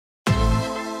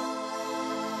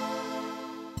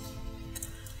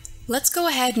Let's go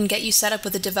ahead and get you set up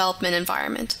with a development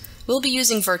environment. We'll be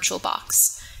using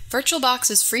VirtualBox. VirtualBox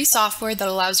is free software that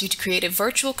allows you to create a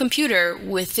virtual computer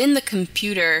within the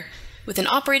computer with an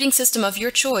operating system of your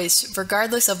choice,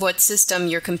 regardless of what system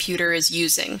your computer is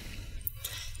using.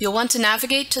 You'll want to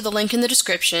navigate to the link in the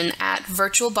description at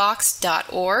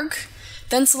virtualbox.org,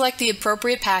 then select the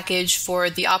appropriate package for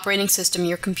the operating system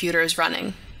your computer is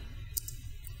running.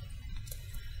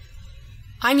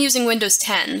 I'm using Windows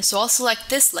 10, so I'll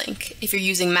select this link. If you're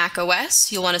using Mac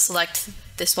OS, you'll want to select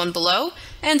this one below,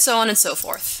 and so on and so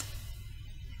forth.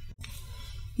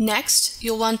 Next,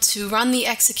 you'll want to run the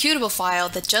executable file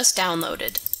that just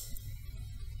downloaded.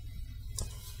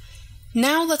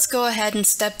 Now let's go ahead and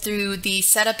step through the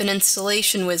setup and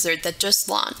installation wizard that just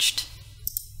launched.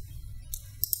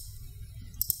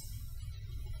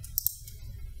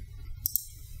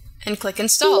 And click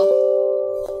Install.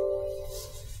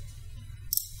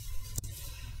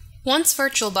 Once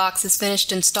VirtualBox is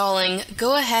finished installing,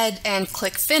 go ahead and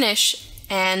click Finish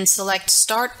and select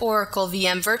Start Oracle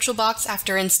VM VirtualBox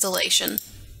after installation.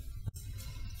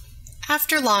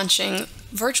 After launching,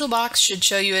 VirtualBox should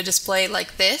show you a display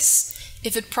like this.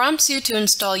 If it prompts you to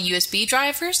install USB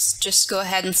drivers, just go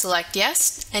ahead and select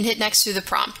Yes and hit Next through the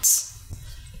prompts.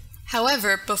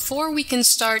 However, before we can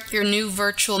start your new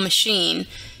virtual machine,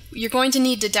 you're going to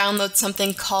need to download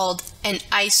something called an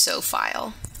ISO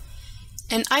file.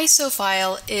 An ISO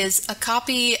file is a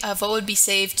copy of what would be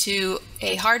saved to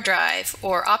a hard drive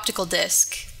or optical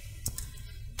disk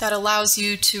that allows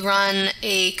you to run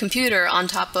a computer on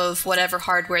top of whatever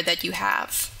hardware that you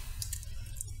have.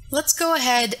 Let's go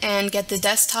ahead and get the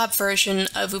desktop version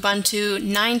of Ubuntu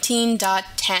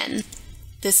 19.10.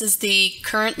 This is the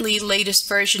currently latest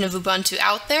version of Ubuntu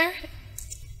out there.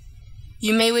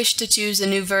 You may wish to choose a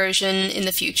new version in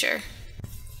the future.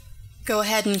 Go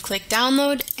ahead and click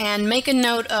Download and make a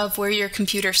note of where your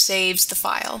computer saves the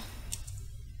file.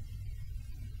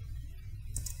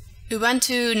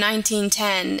 Ubuntu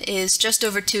 19.10 is just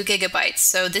over 2 GB,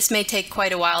 so this may take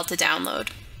quite a while to download.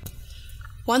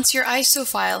 Once your ISO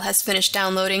file has finished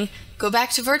downloading, go back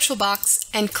to VirtualBox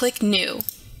and click New.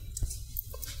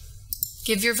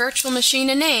 Give your virtual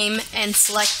machine a name and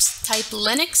select Type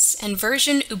Linux and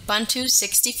version Ubuntu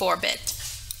 64-bit.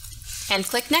 And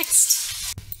click Next.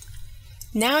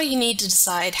 Now you need to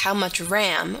decide how much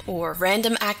RAM, or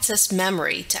random access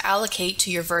memory, to allocate to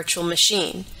your virtual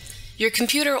machine. Your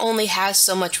computer only has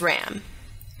so much RAM.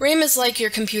 RAM is like your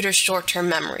computer's short-term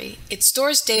memory. It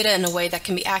stores data in a way that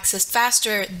can be accessed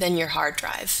faster than your hard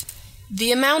drive.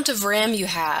 The amount of RAM you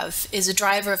have is a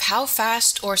driver of how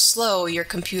fast or slow your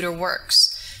computer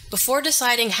works. Before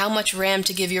deciding how much RAM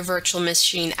to give your virtual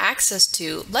machine access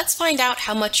to, let's find out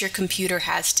how much your computer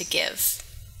has to give.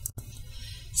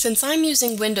 Since I'm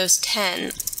using Windows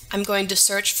 10, I'm going to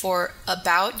search for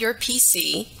About Your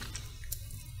PC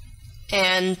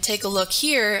and take a look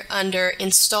here under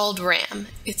Installed RAM.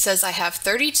 It says I have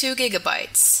 32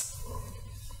 GB.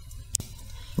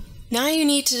 Now you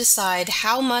need to decide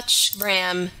how much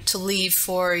RAM to leave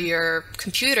for your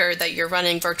computer that you're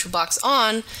running VirtualBox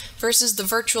on versus the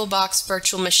VirtualBox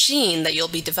virtual machine that you'll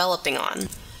be developing on.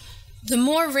 The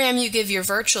more RAM you give your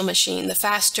virtual machine, the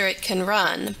faster it can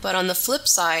run, but on the flip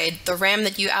side, the RAM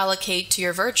that you allocate to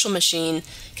your virtual machine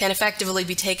can effectively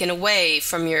be taken away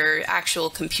from your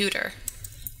actual computer.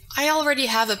 I already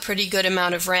have a pretty good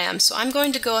amount of RAM, so I'm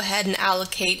going to go ahead and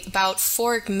allocate about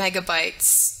 4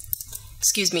 gigabytes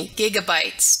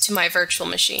to my virtual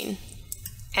machine.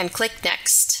 And click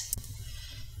Next.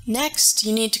 Next,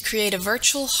 you need to create a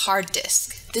virtual hard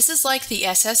disk. This is like the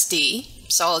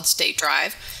SSD, solid state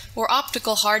drive, or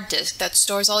optical hard disk that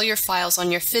stores all your files on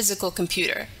your physical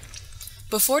computer.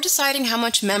 Before deciding how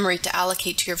much memory to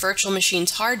allocate to your virtual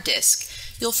machine's hard disk,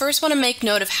 you'll first want to make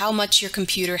note of how much your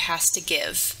computer has to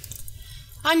give.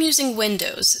 I'm using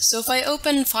Windows, so if I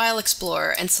open File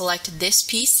Explorer and select this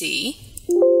PC,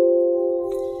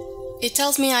 it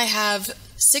tells me I have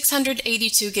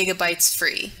 682 gigabytes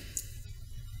free.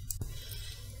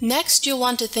 Next, you'll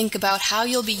want to think about how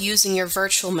you'll be using your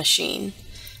virtual machine.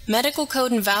 Medical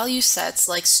code and value sets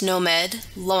like SNOMED,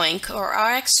 LOINC, or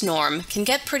RxNorm can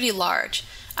get pretty large.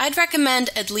 I'd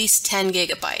recommend at least 10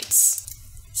 gigabytes.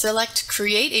 Select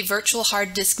Create a Virtual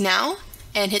Hard Disk Now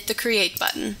and hit the Create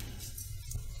button.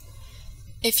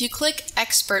 If you click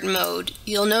Expert Mode,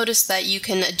 you'll notice that you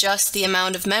can adjust the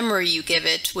amount of memory you give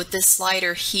it with this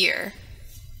slider here.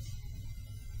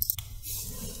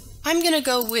 I'm going to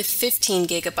go with 15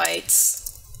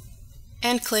 gigabytes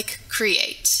and click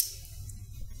Create.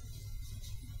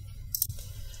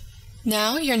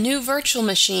 Now your new virtual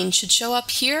machine should show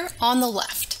up here on the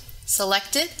left.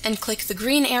 Select it and click the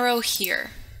green arrow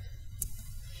here.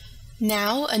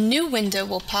 Now a new window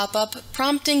will pop up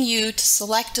prompting you to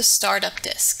select a startup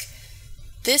disk.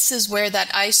 This is where that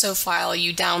ISO file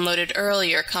you downloaded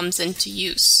earlier comes into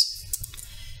use.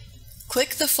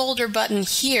 Click the folder button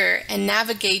here and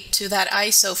navigate to that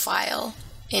ISO file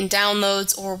in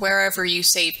Downloads or wherever you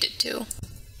saved it to.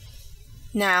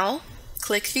 Now,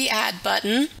 click the Add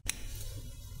button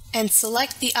and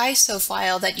select the ISO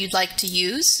file that you'd like to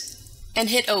use and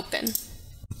hit Open.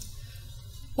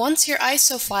 Once your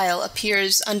ISO file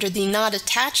appears under the Not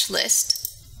Attached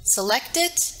list, select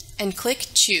it and click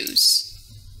Choose.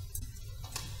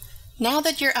 Now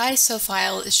that your ISO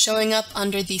file is showing up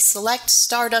under the Select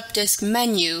Startup Disk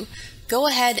menu, go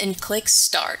ahead and click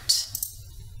Start.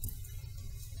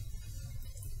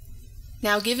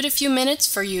 Now give it a few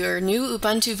minutes for your new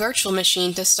Ubuntu virtual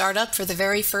machine to start up for the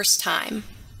very first time.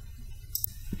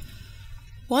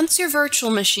 Once your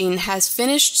virtual machine has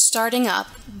finished starting up,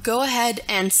 go ahead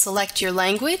and select your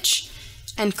language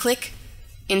and click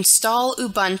Install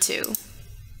Ubuntu.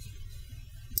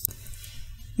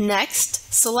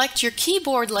 Next, select your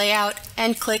keyboard layout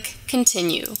and click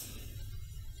Continue.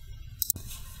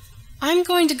 I'm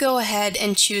going to go ahead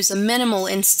and choose a minimal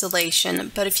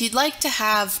installation, but if you'd like to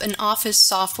have an Office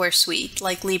software suite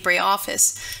like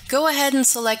LibreOffice, go ahead and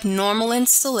select Normal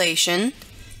Installation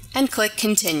and click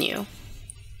Continue.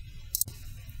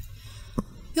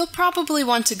 You'll probably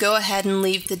want to go ahead and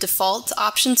leave the default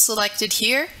option selected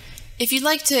here. If you'd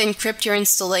like to encrypt your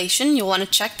installation, you'll want to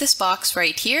check this box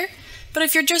right here. But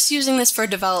if you're just using this for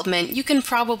development, you can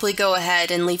probably go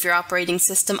ahead and leave your operating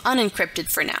system unencrypted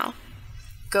for now.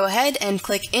 Go ahead and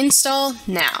click Install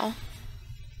Now.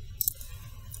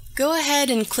 Go ahead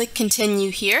and click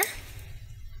Continue here.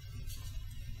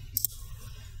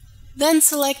 Then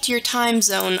select your time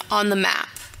zone on the map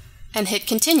and hit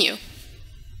Continue.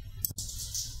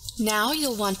 Now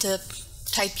you'll want to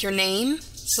type your name,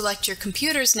 select your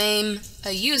computer's name,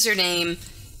 a username,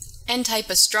 and type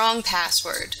a strong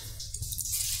password.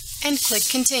 And click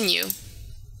Continue.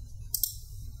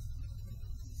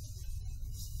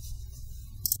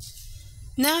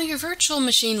 Now your virtual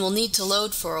machine will need to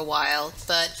load for a while,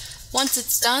 but once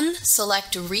it's done,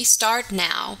 select Restart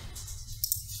Now.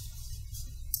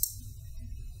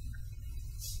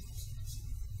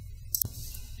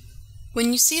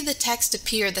 When you see the text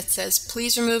appear that says,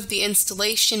 "Please remove the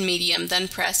installation medium, then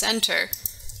press Enter,"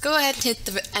 go ahead and hit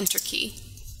the Enter key.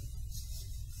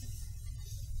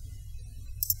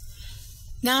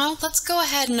 Now let's go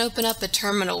ahead and open up a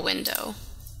terminal window.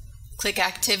 Click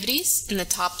Activities in the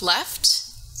top left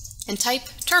and type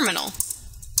Terminal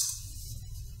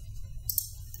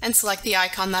and select the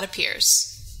icon that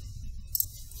appears.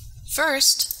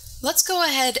 First, let's go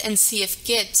ahead and see if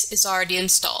Git is already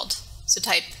installed. So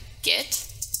type Git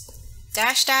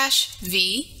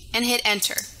 --v and hit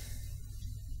Enter.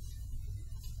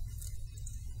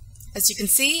 As you can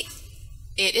see,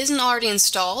 it isn't already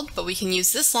installed, but we can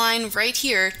use this line right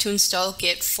here to install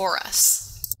Git for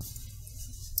us.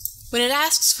 When it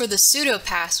asks for the sudo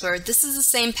password, this is the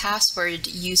same password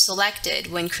you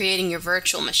selected when creating your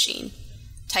virtual machine.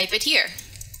 Type it here.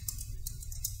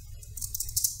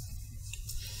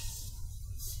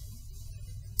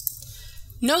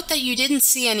 Note that you didn't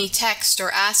see any text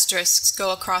or asterisks go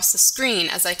across the screen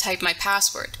as I type my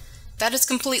password. That is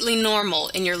completely normal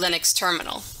in your Linux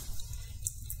terminal.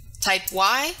 Type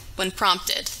Y when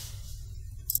prompted.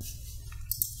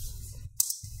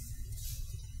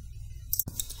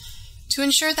 To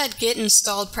ensure that Git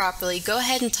installed properly, go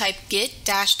ahead and type git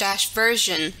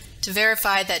 --version to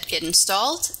verify that Git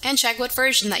installed and check what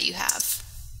version that you have.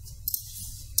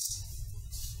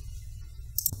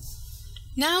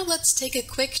 Now let's take a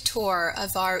quick tour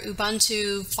of our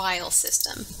Ubuntu file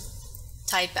system.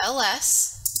 Type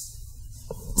ls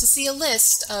to see a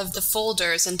list of the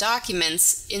folders and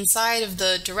documents inside of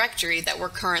the directory that we're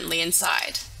currently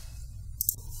inside.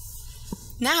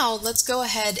 Now let's go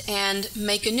ahead and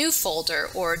make a new folder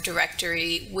or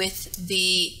directory with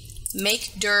the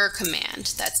make-dir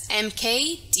command. That's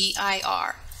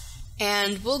mkdir.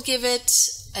 And we'll give it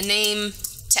a name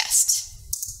test.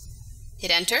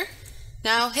 Hit enter.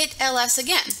 Now hit ls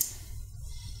again.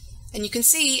 And you can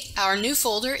see our new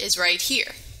folder is right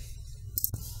here.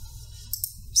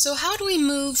 So how do we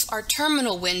move our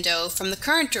terminal window from the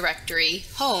current directory,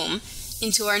 home,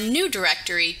 into our new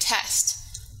directory, test?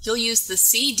 You'll use the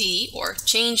cd or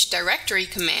change directory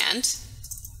command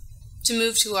to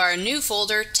move to our new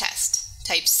folder, test.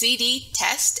 Type cd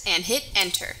test and hit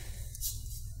enter.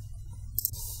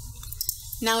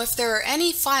 Now if there are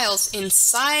any files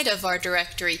inside of our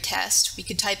directory test, we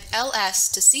could type ls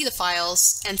to see the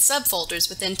files and subfolders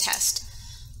within test.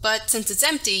 But since it's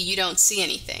empty, you don't see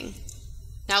anything.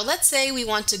 Now let's say we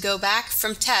want to go back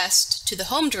from test to the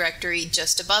home directory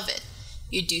just above it.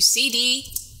 You do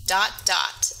cd ...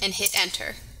 and hit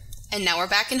enter. And now we're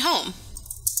back in home.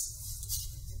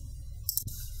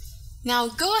 Now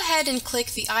go ahead and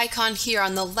click the icon here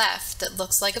on the left that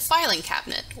looks like a filing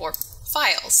cabinet, or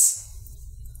files.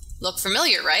 Look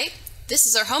familiar, right? This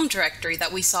is our home directory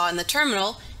that we saw in the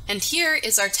terminal, and here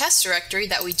is our test directory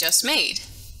that we just made.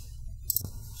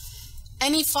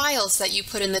 Any files that you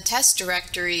put in the test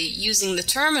directory using the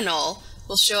terminal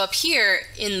will show up here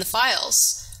in the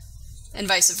files. And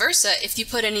vice versa, if you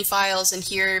put any files in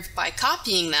here by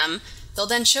copying them, they'll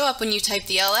then show up when you type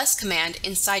the ls command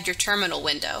inside your terminal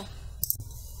window.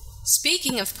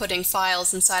 Speaking of putting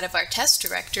files inside of our test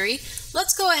directory,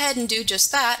 let's go ahead and do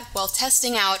just that while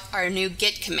testing out our new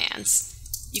git commands.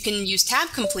 You can use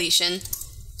tab completion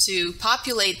to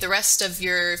populate the rest of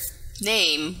your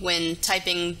name when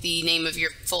typing the name of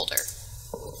your folder.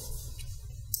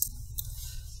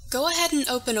 Go ahead and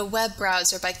open a web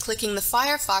browser by clicking the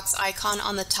Firefox icon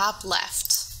on the top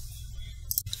left.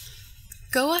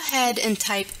 Go ahead and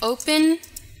type OpenEMR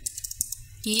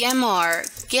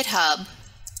GitHub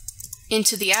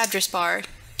into the address bar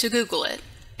to Google it,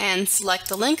 and select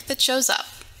the link that shows up.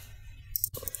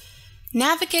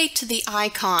 Navigate to the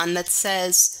icon that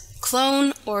says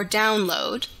Clone or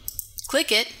Download,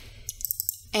 click it,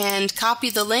 and copy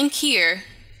the link here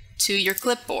to your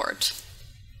clipboard.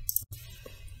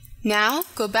 Now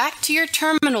go back to your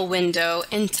terminal window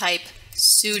and type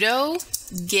sudo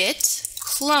git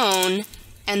clone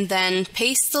and then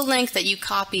paste the link that you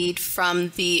copied from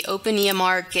the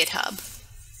OpenEMR GitHub.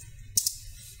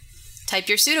 Type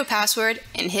your sudo password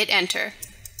and hit enter.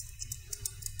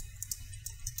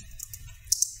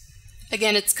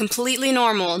 Again, it's completely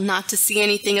normal not to see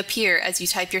anything appear as you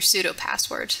type your sudo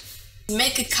password.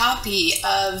 Make a copy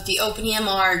of the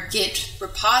OpenEMR Git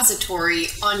repository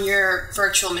on your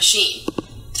virtual machine.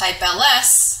 Type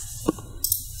ls,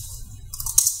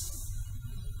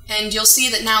 and you'll see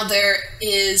that now there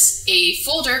is a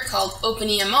folder called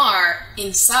OpenEMR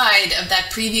inside of that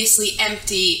previously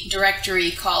empty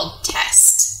directory called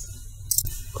test.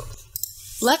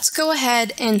 Let's go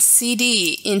ahead and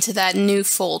cd into that new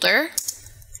folder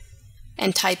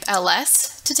and type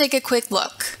ls to take a quick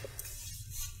look.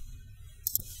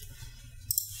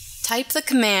 Type the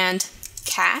command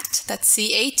cat, that's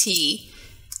C-A-T,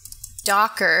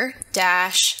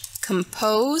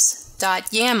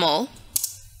 docker-compose.yml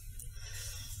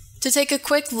to take a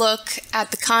quick look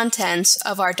at the contents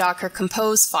of our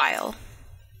docker-compose file.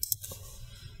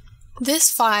 This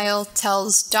file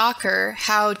tells Docker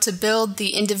how to build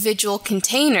the individual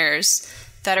containers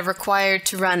that are required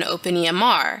to run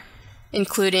OpenEMR,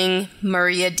 including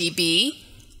MariaDB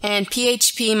and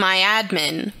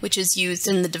phpMyAdmin, which is used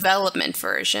in the development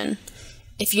version.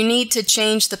 If you need to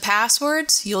change the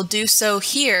passwords, you'll do so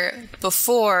here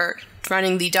before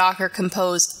running the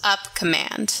docker-compose up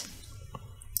command.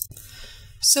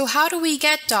 So how do we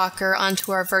get Docker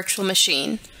onto our virtual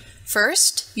machine?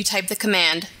 First, you type the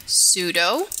command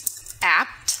sudo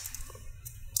apt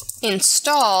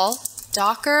install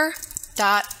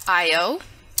docker.io,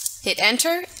 hit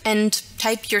enter, and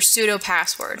type your sudo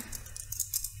password.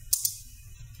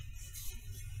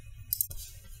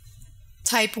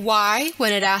 Type Y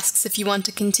when it asks if you want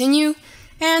to continue,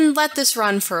 and let this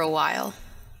run for a while.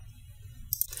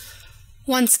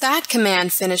 Once that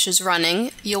command finishes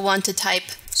running, you'll want to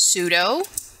type sudo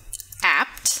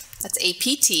apt, that's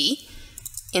apt,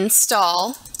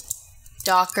 install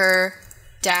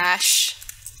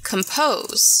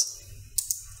docker-compose.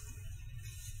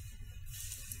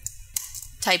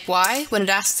 Type Y when it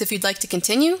asks if you'd like to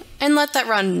continue, and let that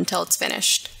run until it's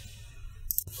finished.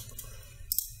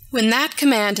 When that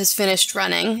command has finished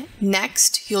running,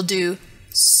 next you'll do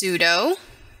sudo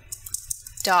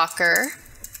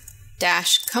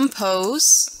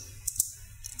docker-compose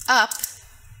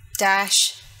up-d.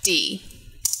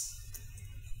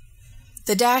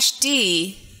 The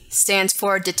 -d stands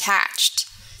for detached.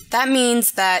 That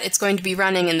means that it's going to be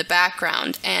running in the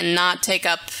background and not take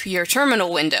up your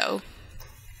terminal window.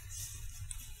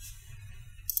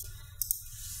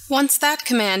 Once that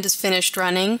command is finished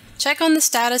running, check on the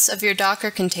status of your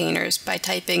Docker containers by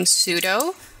typing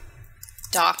sudo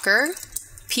docker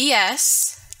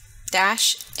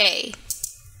ps-a,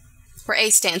 where A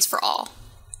stands for all.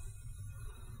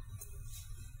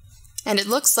 And it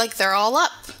looks like they're all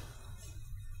up.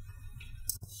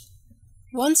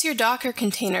 Once your Docker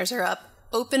containers are up,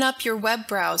 open up your web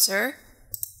browser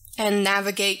and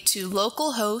navigate to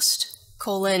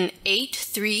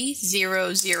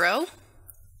localhost:8300.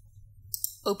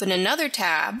 Open another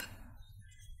tab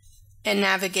and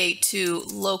navigate to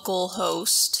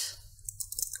localhost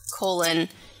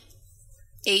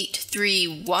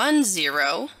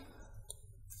 8310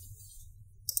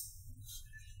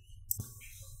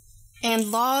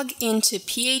 and log into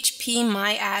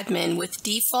phpMyAdmin with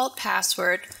default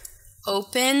password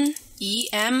OpenEMR.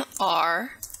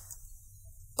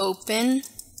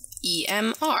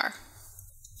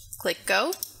 Click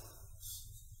Go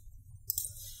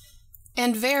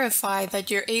and verify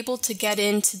that you're able to get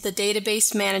into the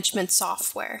database management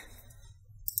software.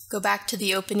 Go back to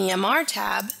the OpenEMR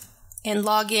tab and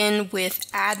log in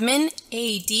with admin,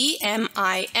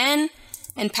 ADMIN,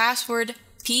 and password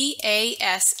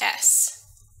PASS,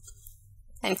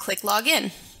 and click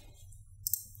Login.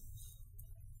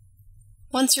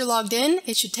 Once you're logged in,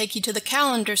 it should take you to the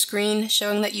calendar screen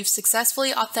showing that you've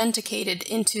successfully authenticated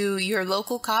into your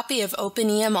local copy of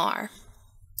OpenEMR.